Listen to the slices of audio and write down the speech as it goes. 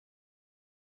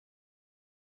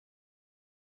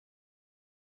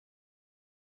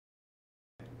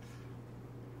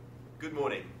Good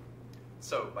morning.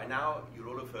 So by now you'll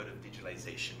all have heard of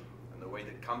digitalization and the way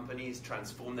that companies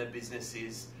transform their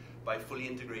businesses by fully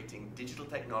integrating digital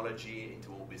technology into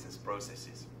all business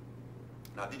processes.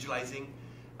 Now digitalizing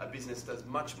a business does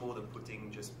much more than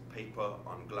putting just paper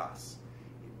on glass.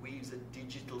 It weaves a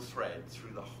digital thread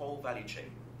through the whole value chain,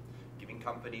 giving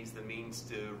companies the means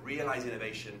to realize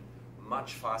innovation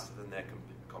much faster than their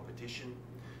competition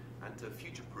and to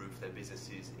future-proof their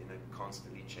businesses in a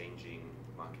constantly changing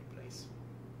marketplace.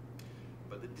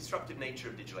 But the disruptive nature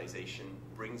of digitalization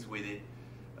brings with it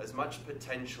as much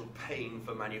potential pain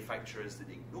for manufacturers that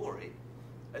ignore it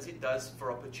as it does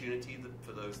for opportunity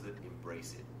for those that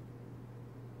embrace it.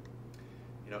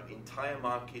 You know, entire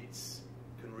markets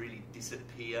can really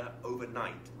disappear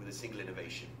overnight with a single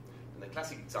innovation. And the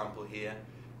classic example here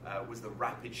was the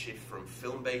rapid shift from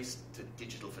film-based to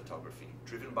digital photography,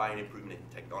 driven by an improvement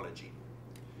in technology.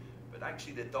 But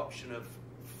actually the adoption of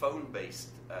phone-based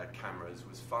cameras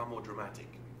was far more dramatic,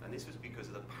 and this was because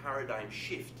of the paradigm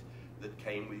shift that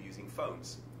came with using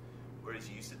phones. Whereas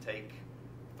you used to take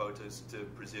photos to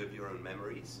preserve your own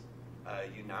memories,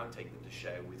 you now take them to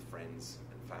share with friends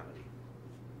and family.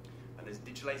 And as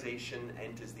digitalization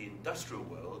enters the industrial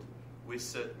world, we're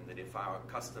certain that if our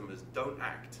customers don't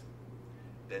act,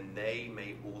 then they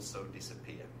may also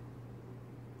disappear.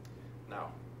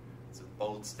 Now, it's a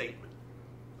bold statement,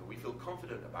 but we feel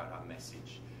confident about our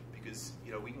message because,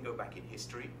 you know, we can go back in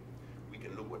history, we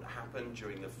can look what happened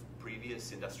during the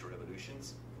previous industrial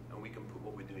revolutions, and we can put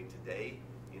what we're doing today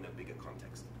in a bigger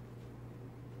context.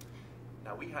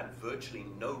 Now, we had virtually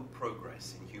no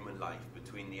progress in human life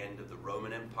between the end of the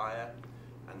Roman Empire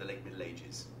and the late Middle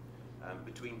Ages.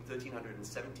 Between 1300 and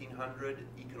 1700,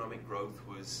 economic growth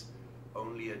was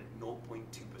only at 0.2%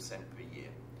 per year.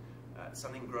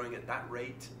 Something growing at that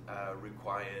rate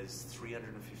requires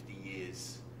 350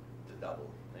 years to double.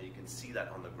 Now you can see that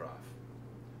on the graph.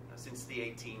 Now, since the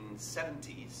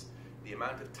 1870s, the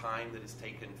amount of time that it's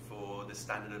taken for the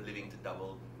standard of living to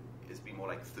double has been more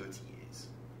like 30 years.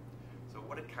 So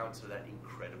what accounts for that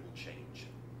incredible change?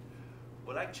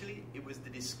 Well, actually, it was the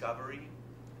discovery,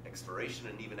 exploration,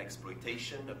 and even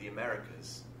exploitation of the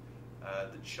Americas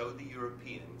that showed the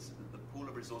Europeans that the pool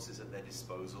of resources at their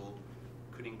disposal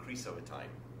could increase over time.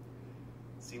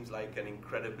 It seems like an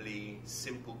incredibly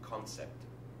simple concept,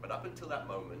 but up until that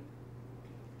moment,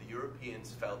 the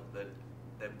Europeans felt that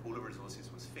their pool of resources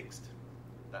was fixed.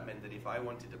 That meant that if I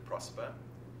wanted to prosper,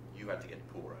 you had to get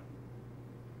poorer.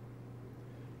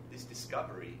 This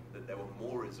discovery that there were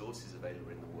more resources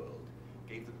available in the world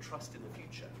gave them trust in the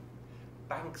future.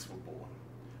 Banks were born,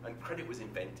 and credit was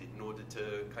invented in order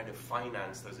to kind of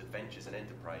finance those adventures and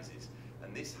enterprises,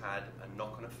 and this had a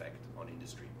knock-on effect on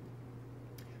industry.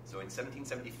 So in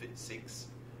 1776,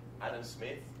 Adam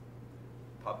Smith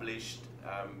published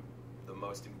the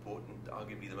most important,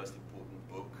 arguably the most important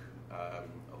book of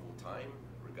all time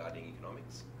regarding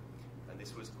economics, and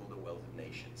this was called The Wealth of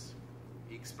Nations.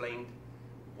 He explained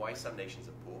why some nations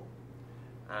are poor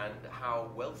and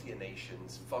how wealthier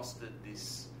nations fostered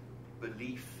this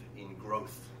belief in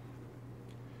growth.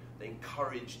 They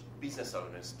encouraged business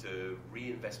owners to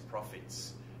reinvest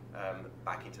profits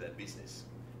back into their business.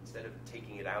 Instead of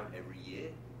taking it out every year,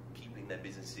 keeping their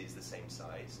businesses the same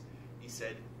size, he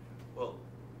said, well,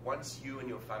 once you and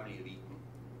your family have eaten,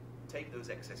 take those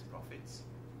excess profits,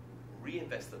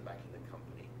 reinvest them back in the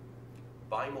company,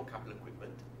 buy more capital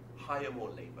equipment, hire more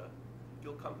labor,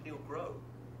 your company will grow.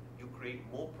 You'll create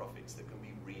more profits that can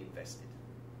be reinvested.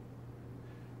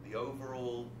 The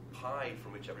overall pie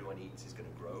from which everyone eats is going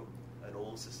to grow, and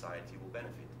all society will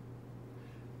benefit.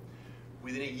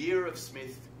 Within a year of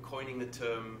Smith coining the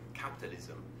term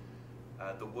capitalism,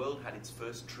 the world had its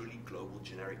first truly global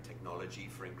generic technology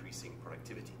for increasing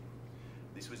productivity.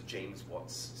 This was James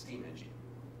Watt's steam engine.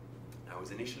 Now, it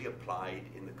was initially applied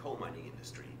in the coal mining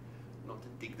industry, not to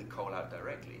dig the coal out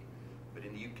directly, but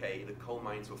in the UK, the coal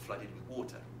mines were flooded with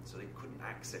water, so they couldn't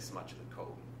access much of the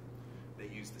coal. They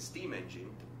used the steam engine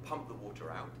to pump the water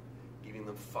out, giving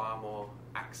them far more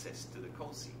access to the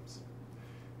coal seams.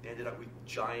 They ended up with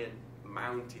giant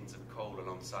mountains of coal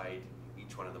alongside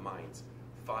each one of the mines.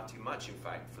 Far too much, in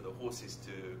fact, for the horses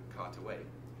to cart away.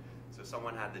 So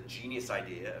someone had the genius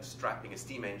idea of strapping a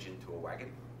steam engine to a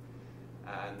wagon,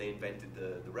 and they invented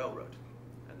the railroad.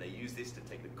 And they used this to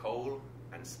take the coal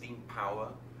and steam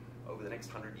power over the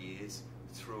next 100 years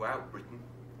throughout Britain,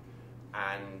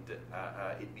 and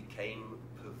it became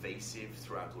pervasive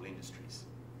throughout all industries.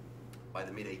 By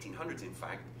the mid-1800s, in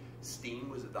fact, steam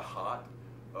was at the heart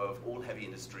of all heavy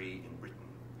industry in Britain,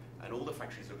 and all the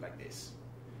factories looked like this.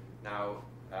 Now,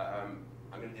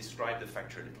 I'm going to describe the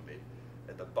factory a little bit.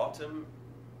 At the bottom,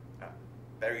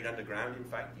 Buried underground, in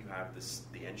fact, you have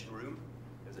the engine room.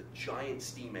 There's a giant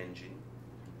steam engine.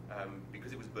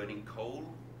 Because it was burning coal,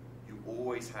 you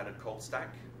always had a coal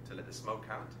stack to let the smoke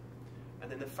out. And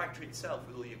then the factory itself,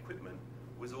 with all the equipment,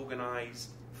 was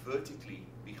organized vertically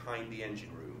behind the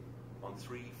engine room on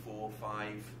 3, 4,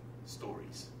 5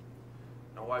 stories.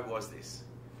 Now, why was this?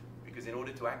 Because in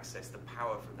order to access the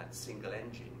power from that single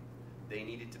engine, they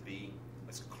needed to be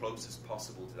as close as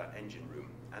possible to that engine room,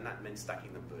 and that meant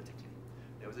stacking them vertically.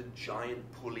 There was a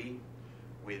giant pulley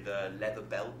with a leather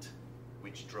belt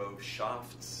which drove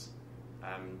shafts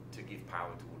to give power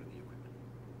to all of the equipment.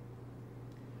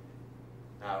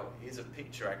 Now, here's a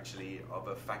picture actually of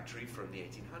a factory from the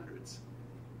 1800s.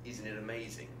 Isn't it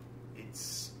amazing?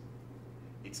 It's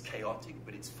chaotic,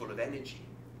 but it's full of energy.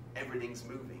 Everything's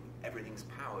moving, everything's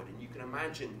powered, and you can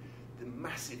imagine the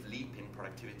massive leap in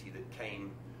productivity that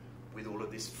came with all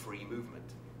of this free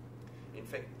movement. In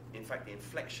fact, the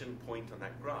inflection point on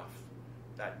that graph,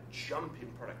 that jump in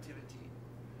productivity,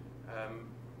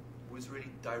 was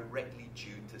really directly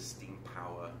due to steam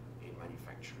power in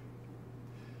manufacturing.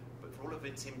 But for all of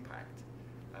its impact,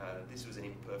 this was an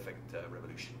imperfect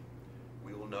revolution.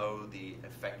 We all know the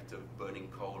effect of burning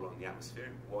coal on the atmosphere.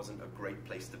 It wasn't a great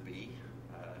place to be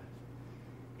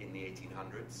in the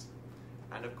 1800s.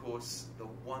 And of course, the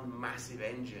one massive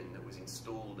engine that was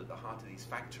installed at the heart of these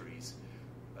factories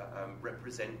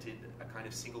represented a kind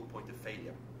of single point of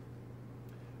failure.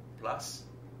 Plus,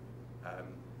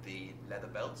 the leather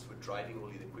belts were driving all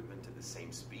the equipment at the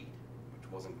same speed,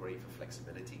 which wasn't great for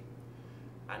flexibility.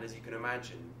 And as you can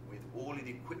imagine, with all of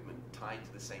the equipment tied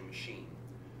to the same machine,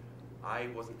 I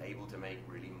wasn't able to make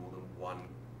really more than one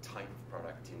type of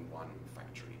product in one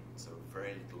factory, so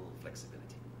very little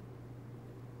flexibility.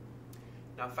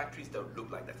 Now, factories don't look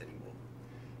like that anymore,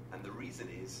 and the reason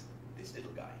is this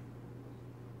little guy.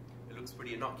 It looks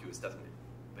pretty innocuous, doesn't it?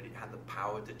 But it had the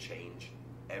power to change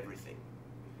everything.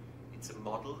 It's a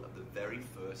model of the very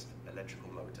first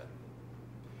electrical motor,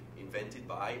 invented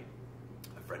by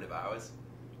a friend of ours,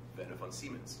 Werner von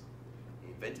Siemens.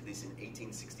 He invented this in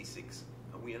 1866,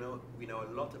 and we know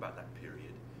a lot about that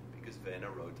period because Werner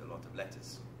wrote a lot of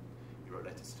letters. He wrote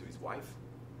letters to his wife,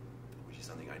 which is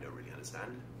something I don't really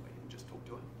understand. I can just talk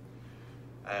to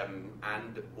her.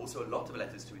 And also a lot of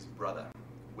letters to his brother,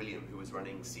 William, who was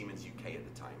running Siemens UK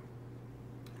at the time.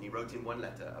 And he wrote in one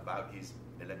letter about his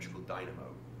electrical dynamo.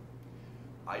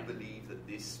 I believe that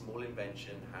this small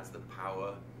invention has the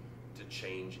power to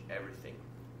change everything,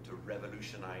 to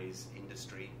revolutionize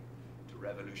industry, to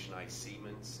revolutionize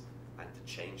Siemens, and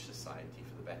to change society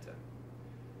for the better.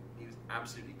 He was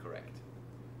absolutely correct.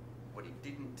 What he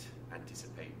didn't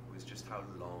anticipate was just how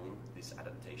long this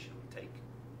adaptation would take.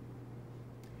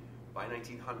 By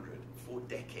 1900, 4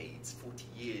 decades, 40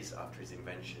 years after his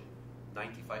invention,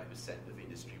 95% of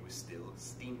industry was still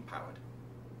steam-powered.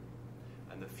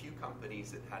 And the few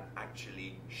companies that had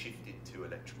actually shifted to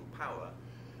electrical power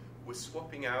were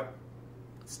swapping out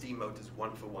steam motors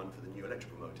one for the new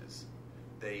electrical motors.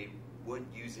 They weren't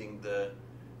using the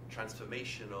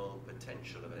transformational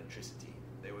potential of electricity.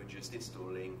 They were just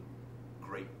installing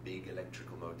great big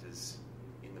electrical motors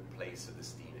in the place of the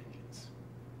steam engines.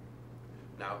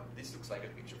 Now, this looks like a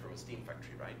picture from a steam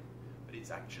factory, right? But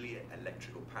it's actually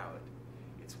electrical powered.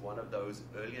 It's one of those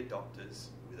early adopters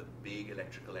with a big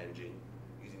electrical engine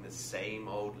using the same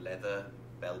old leather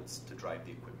belts to drive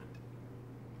the equipment.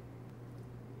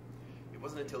 It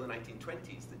wasn't until the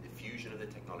 1920s that diffusion of the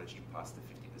technology passed the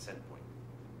 50% point.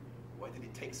 Why did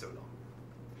it take so long?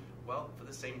 Well, for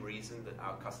the same reason that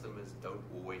our customers don't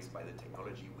always buy the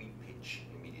technology we pitch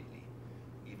immediately,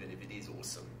 even if it is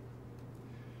awesome.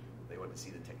 They want to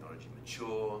see the technology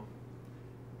mature,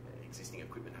 existing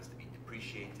equipment has to be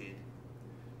depreciated,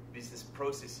 business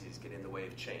processes get in the way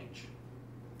of change.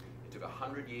 It took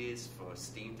 100 years for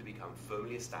steam to become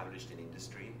firmly established in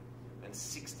industry and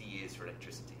 60 years for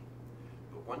electricity.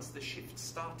 But once the shift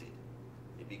started,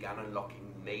 it began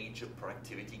unlocking major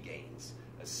productivity gains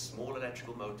as small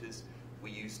electrical motors were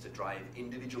used to drive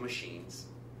individual machines,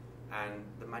 and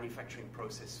the manufacturing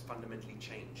process fundamentally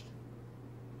changed.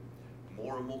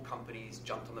 More and more companies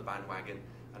jumped on the bandwagon,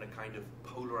 and a kind of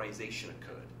polarization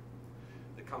occurred.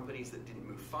 The companies that didn't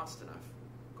move fast enough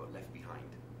got left behind.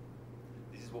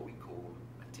 This is what we call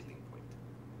a tipping point.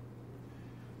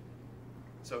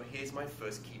 So here's my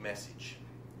first key message.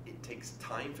 It takes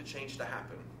time for change to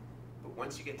happen, but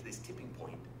once you get to this tipping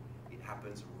point, it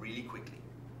happens really quickly.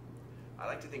 I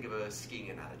like to think of a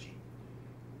skiing analogy.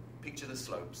 Picture the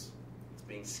slopes. It's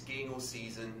been skiing all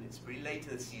season. It's pretty late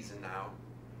in the season now.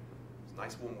 It's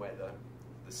nice warm weather.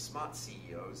 The smart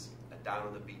CEOs are down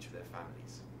on the beach with their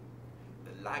families.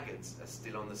 The laggards are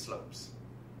still on the slopes.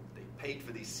 They paid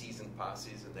for these season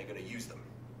passes and they're going to use them.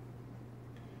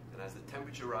 And as the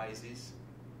temperature rises,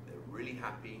 they're really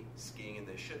happy skiing in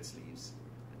their shirt sleeves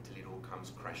until it all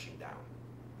comes crashing down.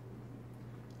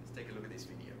 Let's take a look at this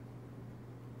video.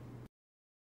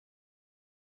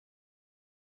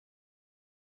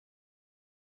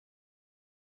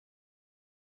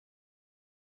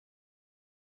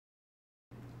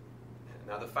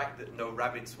 Now, the fact that no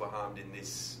rabbits were harmed in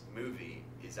this movie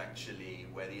is actually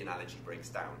where the analogy breaks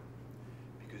down.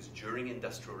 Because during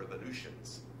industrial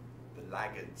revolutions, the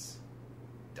laggards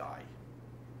die.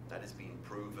 That has been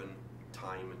proven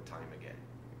time and time again.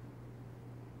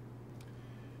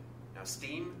 Now,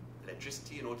 steam,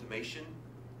 electricity, and automation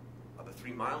are the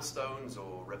three milestones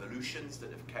or revolutions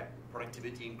that have kept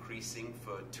productivity increasing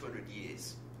for 200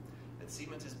 years. And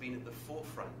Siemens has been at the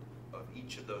forefront of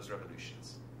each of those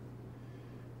revolutions.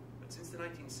 But since the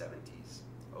 1970s,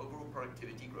 overall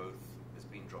productivity growth has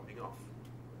been dropping off.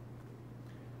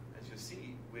 As you'll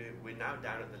see, we're now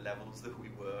down at the levels that we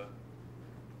were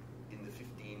in the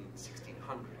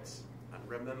 1600s. And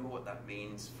remember what that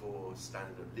means for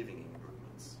standard of living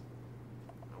improvements.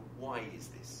 Now, why is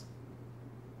this?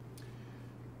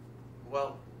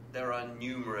 Well, there are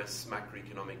numerous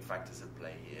macroeconomic factors at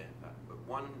play here, but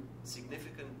one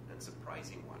significant and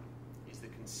surprising one is the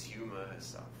consumer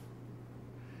herself.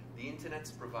 The internet's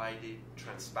provided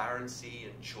transparency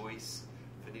and choice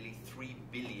for nearly 3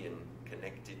 billion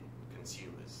connected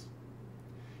consumers.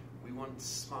 We want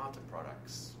smarter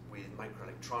products with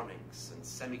microelectronics and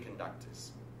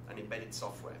semiconductors and embedded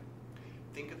software.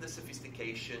 Think of the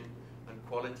sophistication and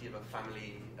quality of a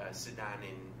family sedan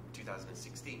in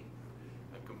 2016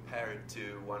 and compare it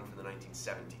to one from the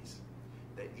 1970s.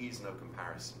 There is no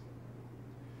comparison.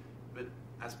 But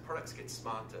as products get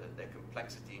smarter, their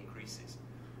complexity increases.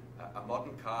 A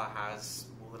modern car has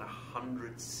more than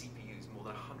 100 CPUs, more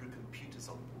than 100 computers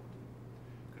on board,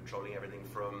 controlling everything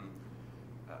from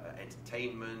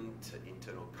entertainment,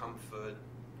 internal comfort,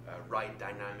 ride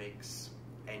dynamics,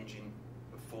 engine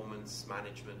performance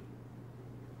management.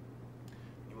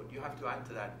 You have to add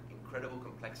to that incredible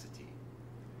complexity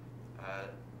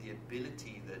the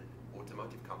ability that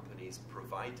automotive companies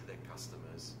provide to their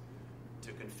customers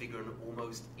to configure an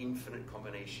almost infinite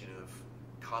combination of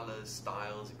colors,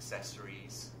 styles,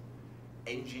 accessories,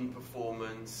 engine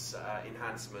performance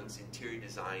enhancements, interior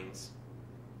designs.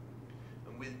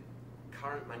 And with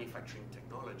current manufacturing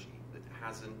technology that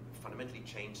hasn't fundamentally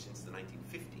changed since the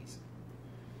 1950s,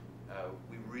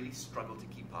 we really struggle to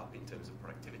keep up in terms of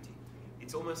productivity.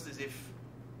 It's almost as if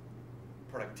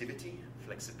productivity,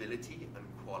 flexibility, and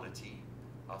quality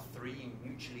are three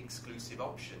mutually exclusive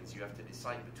options you have to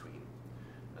decide between.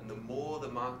 And the more the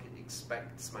market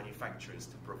expects manufacturers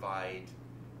to provide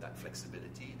that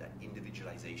flexibility, that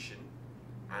individualization,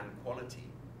 and quality,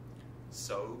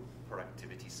 so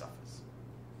productivity suffers.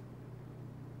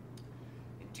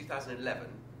 In 2011,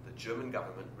 the German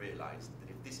government realized that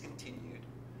if this continued,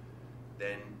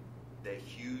 then their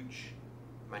huge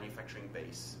manufacturing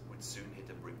base would soon hit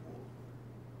a brick wall.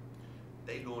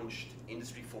 They launched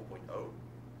Industry 4.0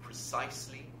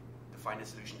 precisely to find a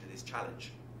solution to this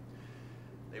challenge.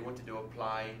 They wanted to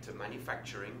apply to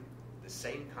manufacturing the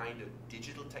same kind of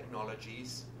digital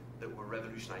technologies that were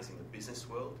revolutionizing the business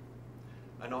world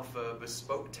and offer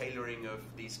bespoke tailoring of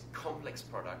these complex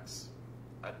products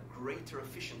at greater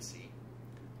efficiency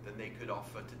than they could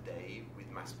offer today with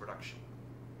mass production.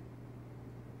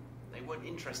 They weren't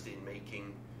interested in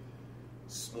making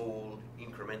small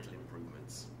incremental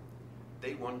improvements.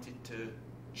 They wanted to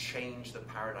change the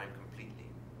paradigm completely.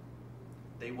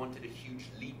 They wanted a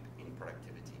huge leap in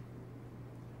productivity.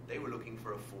 They were looking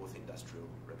for a fourth industrial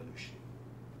revolution.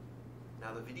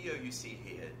 Now, the video you see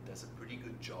here does a pretty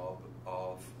good job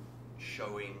of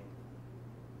showing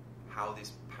how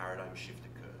this paradigm shift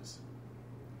occurs.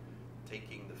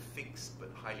 Taking the fixed but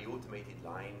highly automated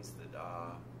lines that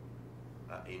are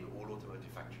in all automotive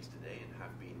factories today and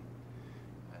have been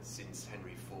since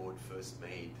Henry Ford first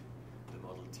made the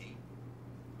Model T,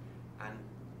 and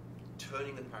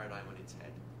turning the paradigm on its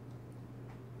head,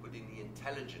 putting the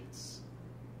intelligence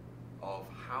of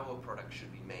how a product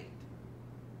should be made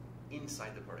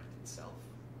inside the product itself,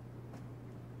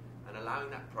 and allowing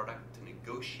that product to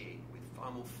negotiate with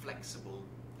far more flexible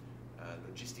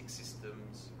logistics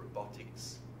systems,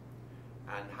 robotics,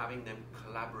 and having them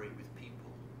collaborate with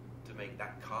people to make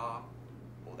that car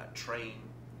or that train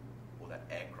or that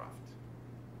aircraft.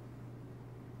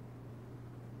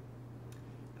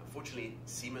 Unfortunately,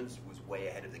 Siemens was way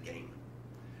ahead of the game.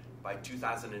 By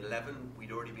 2011,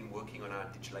 we'd already been working on our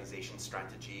digitalization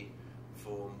strategy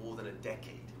for more than a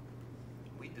decade.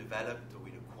 We developed or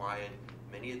we'd acquired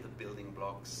many of the building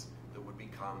blocks that would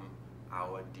become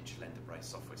our digital enterprise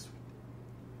software suite.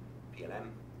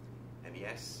 PLM,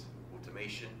 MES,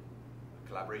 automation, a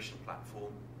collaboration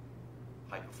platform,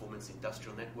 high-performance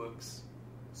industrial networks,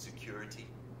 security.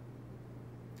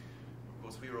 Of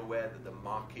course, we were aware that the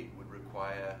market would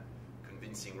require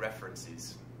convincing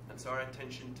references, and so our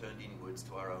attention turned inwards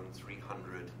to our own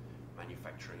 300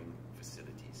 manufacturing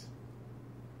facilities.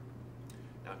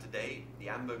 Now today, the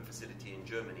Hamburg facility in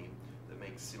Germany that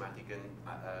makes Simatic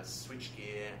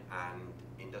switchgear and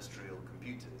industrial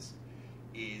computers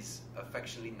is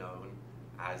affectionately known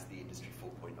as the Industry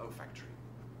 4.0 factory.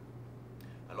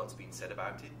 A lot's been said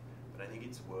about it, but I think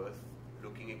it's worth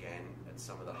looking again at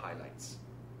some of the highlights.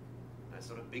 Now, it's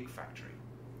not a big factory,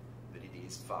 but it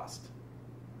is fast.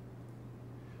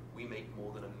 We make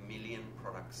more than 1 million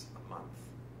products a month.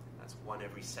 That's one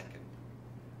every second.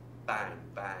 Bang,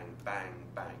 bang, bang,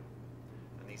 bang.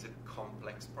 And these are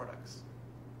complex products.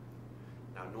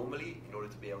 Now, normally, in order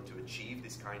to be able to achieve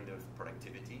this kind of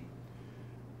productivity,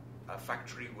 a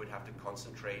factory would have to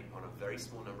concentrate on a very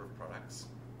small number of products,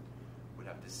 would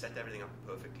have to set everything up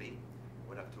perfectly,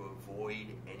 would have to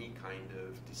avoid any kind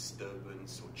of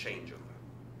disturbance or changeover.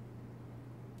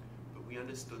 But we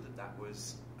understood that that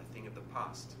was a thing of the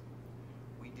past.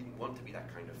 We didn't want to be that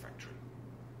kind of factory.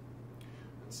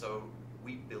 And so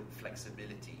we built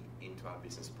flexibility into our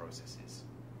business processes.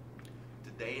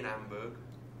 Today in Hamburg,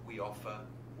 we offer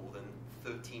more than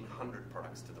 1,300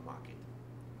 products to the market,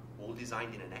 all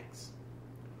designed in an X,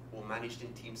 all managed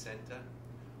in Teamcenter,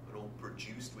 and all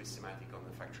produced with Simatic on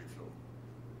the factory floor.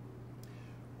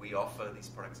 We offer these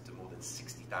products to more than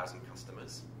 60,000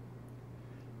 customers,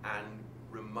 and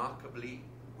remarkably,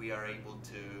 we are able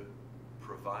to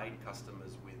provide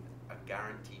customers with a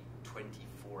guaranteed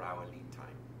 24-hour lead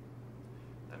time.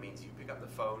 That means you pick up the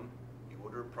phone, you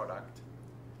order a product,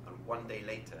 and 1 day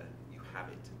later, you have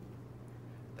it.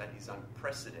 That is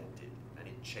unprecedented, and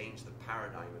it changed the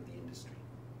paradigm of the industry.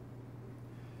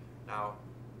 Now,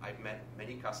 I've met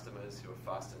many customers who are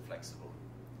fast and flexible,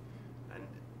 and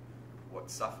what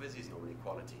suffers is normally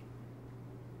quality.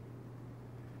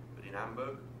 But in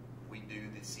Hamburg, we do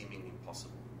the seemingly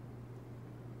impossible.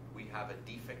 We have a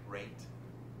defect rate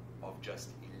of just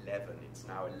 11, it's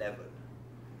now 11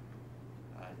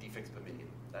 defects per million.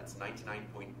 That's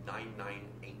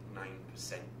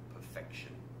 99.9989%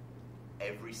 perfection.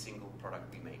 Every single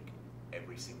product we make,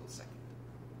 every single second.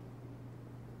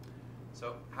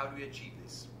 So how do we achieve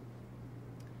this?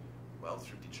 Well,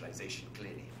 through digitalization,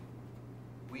 clearly.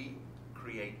 We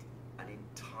create an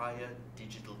entire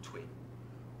digital twin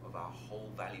of our whole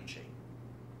value chain.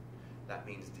 That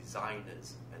means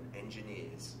designers and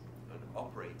engineers and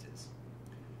operators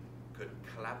could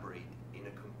collaborate in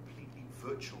a completely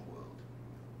virtual world,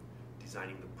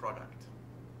 designing the product,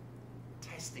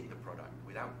 testing the product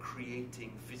without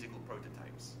creating physical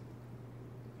prototypes.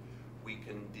 We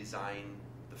can design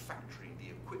the factory, the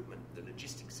equipment, the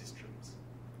logistics systems.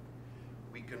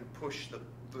 We can push the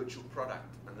virtual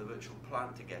product and the virtual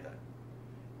plant together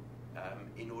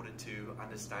in order to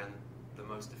understand the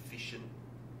most efficient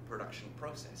production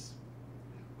process.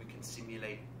 We can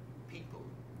simulate people.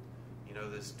 You know,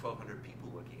 there's 1,200 people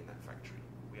working in that factory.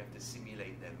 We have to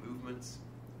simulate their movements,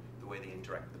 the way they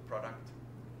interact with the product.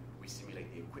 We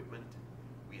simulate the equipment.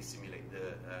 We simulate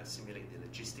the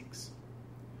logistics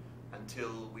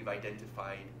until we've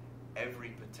identified every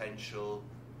potential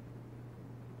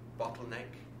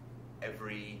bottleneck,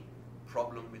 every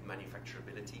problem with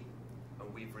manufacturability,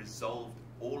 and we've resolved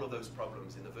all of those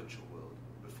problems in the virtual world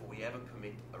before we ever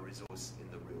commit a resource in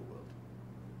the real world.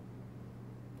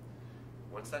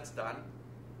 Once that's done,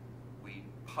 we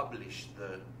publish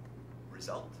the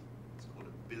result. It's called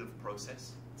a bill of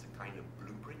process. It's a kind of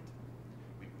blueprint.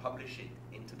 We publish it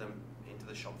into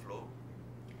the shop floor,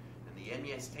 and the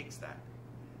MES takes that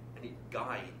and it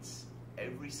guides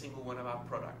every single one of our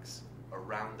products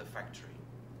around the factory.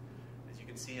 As you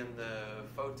can see in the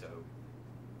photo,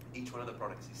 each one of the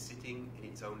products is sitting in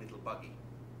its own little buggy.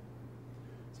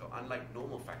 So unlike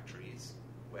normal factories,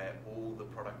 where all the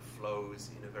product flows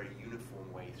in a very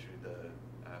uniform way through the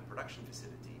production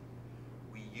facility,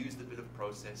 we use the bill of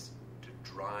process to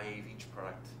drive each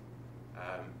product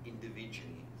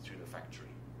individually through the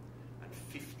factory. And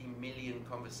 50 million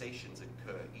conversations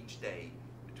occur each day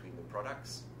between the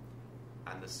products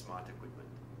and the smart equipment.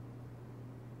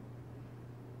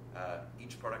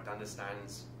 Each product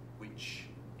understands which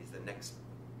is the next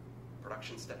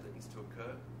production step that needs to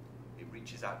occur. It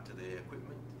reaches out to the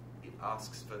equipment. It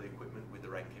asks for the equipment with the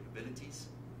right capabilities.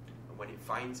 And when it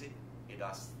finds it, it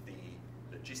asks the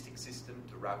logistics system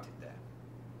to route it there.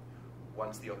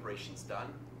 Once the operation's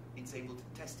done, it's able to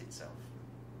test itself.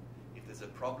 If there's a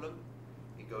problem,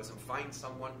 It goes and finds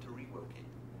someone to rework it,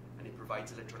 and it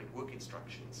provides electronic work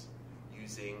instructions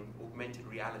using augmented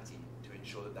reality to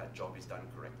ensure that that job is done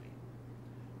correctly.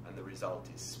 And the result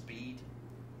is speed,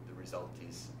 the result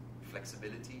is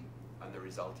flexibility, and the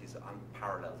result is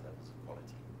unparalleled levels of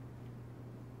quality.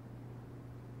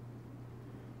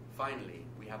 Finally,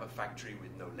 we have a factory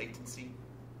with no latency,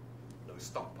 no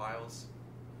stockpiles,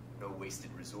 no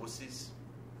wasted resources.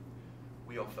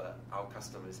 We offer our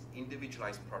customers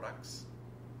individualized products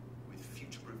with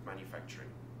future-proof manufacturing.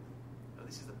 Now,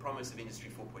 this is the promise of Industry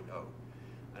 4.0,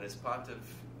 and as part of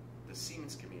the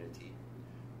Siemens community,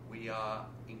 we are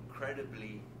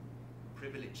incredibly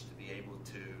privileged to be able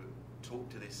to talk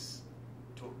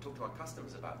to our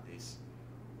customers about this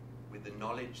with the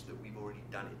knowledge that we've already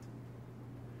done it.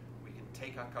 We can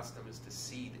take our customers to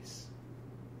see this,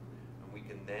 and we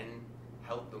can then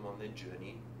help them on their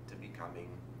journey to becoming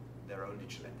their own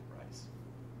digital enterprise.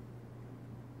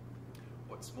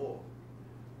 What's more,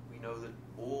 we know that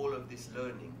all of this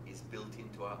learning is built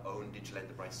into our own digital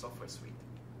enterprise software suite.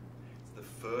 It's the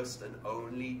first and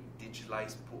only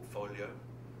digitalized portfolio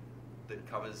that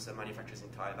covers a manufacturer's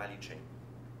entire value chain.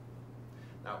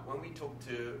 Now, when we talk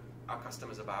to our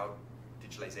customers about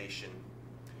digitalization,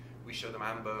 we show them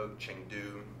Hamburg,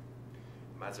 Chengdu,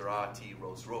 Maserati,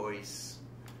 Rolls-Royce.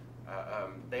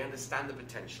 They understand the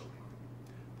potential.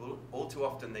 But all too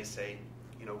often they say,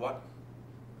 you know what,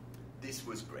 this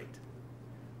was great.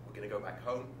 We're going to go back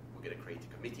home, we're going to create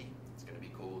a committee, it's going to be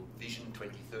called Vision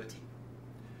 2030,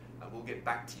 and we'll get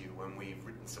back to you when we've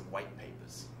written some white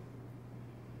papers.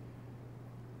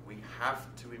 We have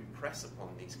to impress upon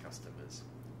these customers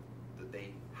that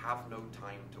they have no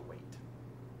time to wait.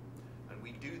 And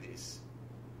we do this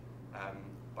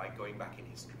by going back in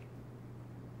history.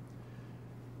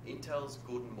 Intel's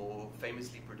Gordon Moore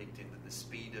famously predicted that the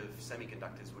speed of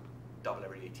semiconductors would double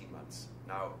every 18 months.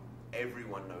 Now,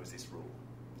 everyone knows this rule.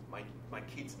 My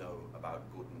kids know about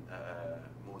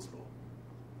Moore's law.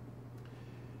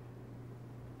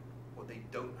 What they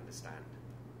don't understand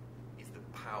is the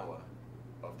power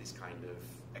of this kind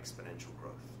of exponential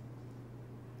growth.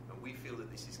 And we feel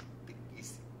that this is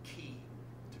key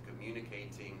to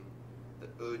communicating the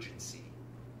urgency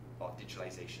of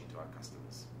digitalization to our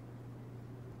customers.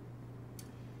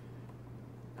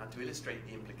 Now, to illustrate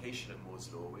the implication of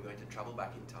Moore's law, we're going to travel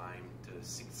back in time to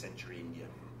 6th century India.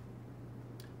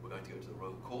 We're going to go to the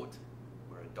royal court,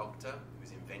 where a doctor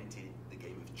who's invented the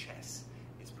game of chess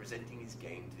is presenting his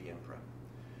game to the emperor.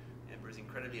 The emperor is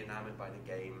incredibly enamored by the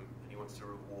game, and he wants to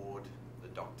reward the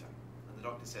doctor. And the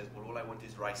doctor says, well, all I want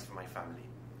is rice for my family.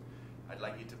 I'd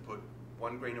like you to put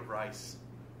 1 grain of rice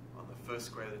on the first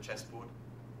square of the chessboard,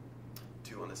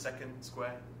 2 on the second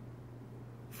square,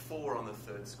 4 on the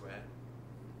third square,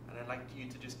 and I'd like you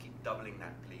to just keep doubling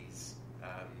that, please,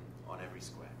 on every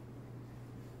square.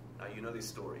 Now, you know this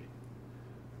story.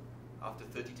 After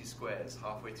 32 squares,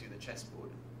 halfway through the chessboard,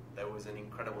 there was an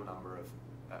incredible number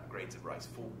of grains of rice,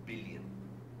 4 billion.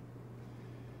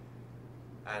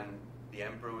 And the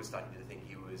emperor was starting to think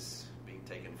he was being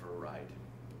taken for a ride.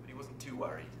 But he wasn't too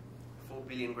worried. 4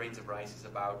 billion grains of rice is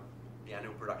about the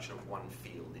annual production of 1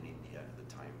 field in India at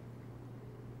the time.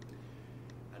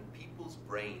 And people's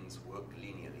brains work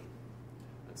linearly.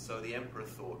 And so the emperor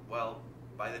thought, well,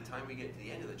 by the time we get to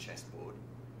the end of the chessboard,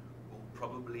 we'll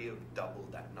probably have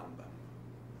doubled that number.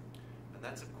 And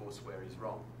that's, of course, where he's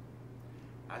wrong.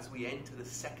 As we enter the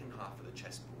second half of the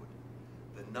chessboard,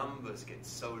 the numbers get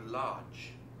so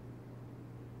large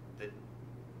that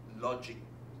logic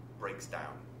breaks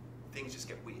down. Things just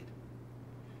get weird.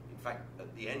 In fact,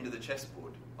 at the end of the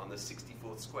chessboard, on the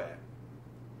 64th square,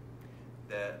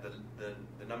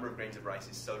 the number of grains of rice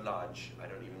is so large, I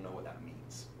don't even know what that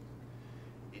means.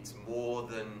 It's more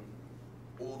than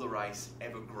all the rice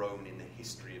ever grown in the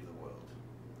history of the world.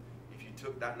 If you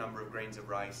took that number of grains of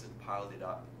rice and piled it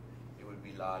up, it would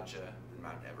be larger than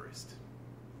Mount Everest.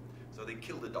 So they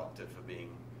killed the doctor for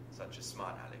being such a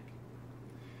smart aleck.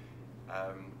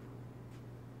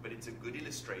 But it's a good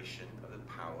illustration of the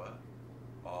power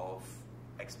of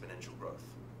exponential growth.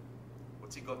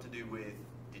 What's it got to do with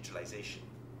digitalization?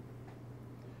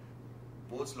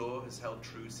 Moore's law has held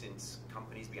true since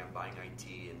companies began buying IT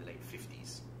in the late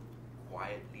 50s,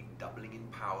 quietly doubling in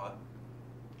power,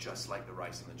 just like the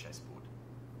rice on the chessboard.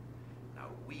 Now,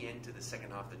 we enter the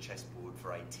second half of the chessboard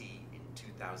for IT in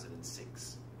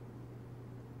 2006.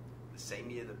 The same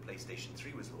year that PlayStation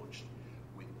 3 was launched,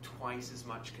 with twice as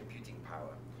much computing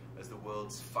power as the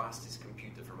world's fastest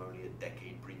computer from only a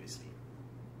decade previously.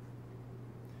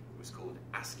 It was called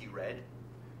ASCII Red.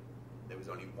 There was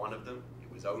only one of them.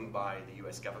 It was owned by the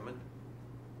US government.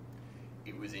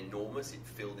 It was enormous. It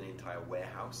filled an entire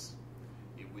warehouse.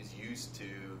 It was used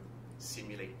to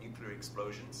simulate nuclear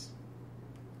explosions,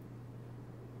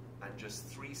 and just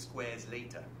 3 squares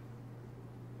later,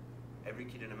 every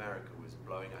kid in America was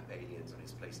blowing up aliens on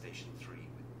his PlayStation 3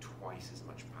 with twice as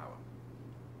much power.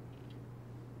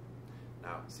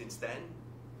 Now, since then,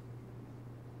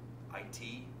 IT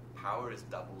power has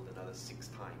doubled another 6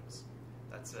 times.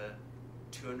 That's a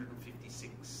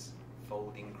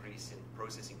 256-fold increase in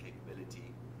processing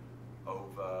capability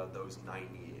over those 9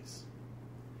 years.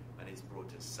 And it's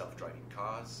brought us self-driving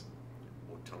cars,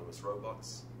 autonomous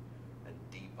robots, and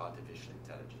deep artificial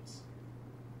intelligence.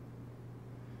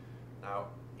 Now,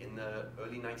 in the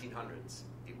early 1900s,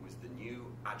 it was the new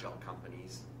agile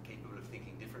companies capable of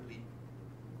thinking differently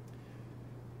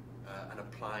and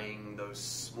applying those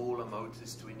smaller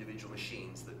motors to individual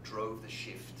machines that drove the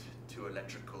shift to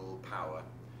electrical power.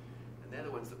 And they're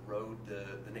the ones that rode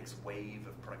the next wave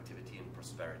of productivity and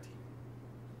prosperity.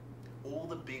 All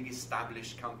the big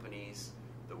established companies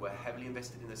that were heavily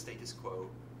invested in the status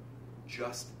quo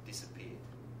just disappeared.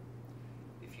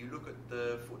 If you look at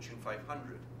the Fortune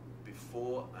 500,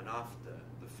 before and after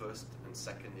the first and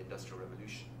second industrial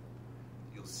revolution,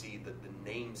 you'll see that the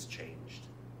names changed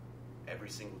every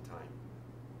single time.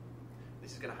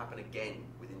 This is going to happen again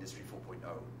with Industry 4.0,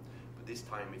 but this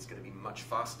time it's going to be much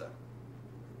faster.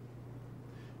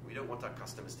 We don't want our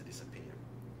customers to disappear,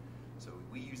 so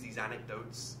we use these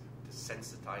anecdotes to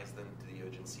sensitize them to the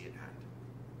urgency at hand.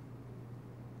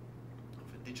 And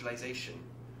for digitalization,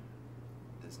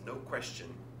 there's no question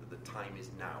that the time is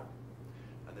now.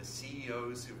 And the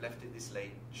CEOs who've left it this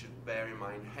late should bear in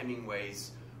mind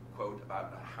Hemingway's quote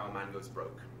about how a man goes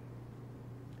broke.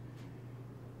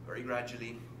 Very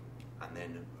gradually, and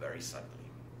then very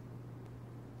suddenly.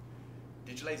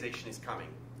 Digitalization is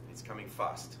coming. It's coming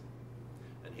fast.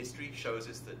 And history shows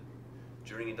us that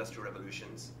during industrial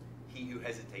revolutions, he who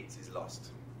hesitates is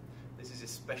lost. This is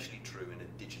especially true in a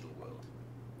digital world.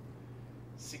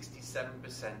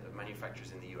 67% of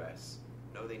manufacturers in the US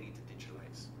know they need to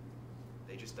digitalize.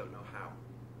 They just don't know how.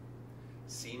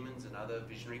 Siemens and other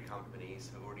visionary companies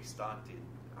have already started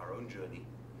our own journey,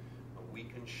 and we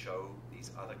can show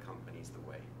these other companies the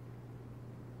way.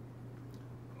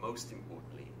 Most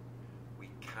importantly, we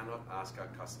cannot ask our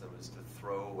customers to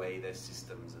throw away their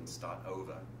systems and start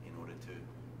over in order to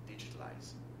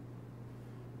digitalize.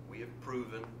 We have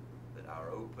proven that our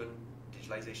open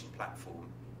digitalization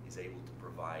platform is able to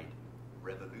provide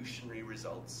revolutionary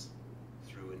results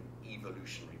through an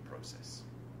evolutionary process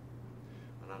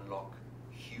and unlock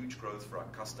huge growth for our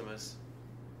customers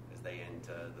as they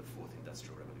enter the 4th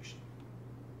industrial revolution.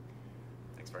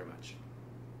 Thanks very much.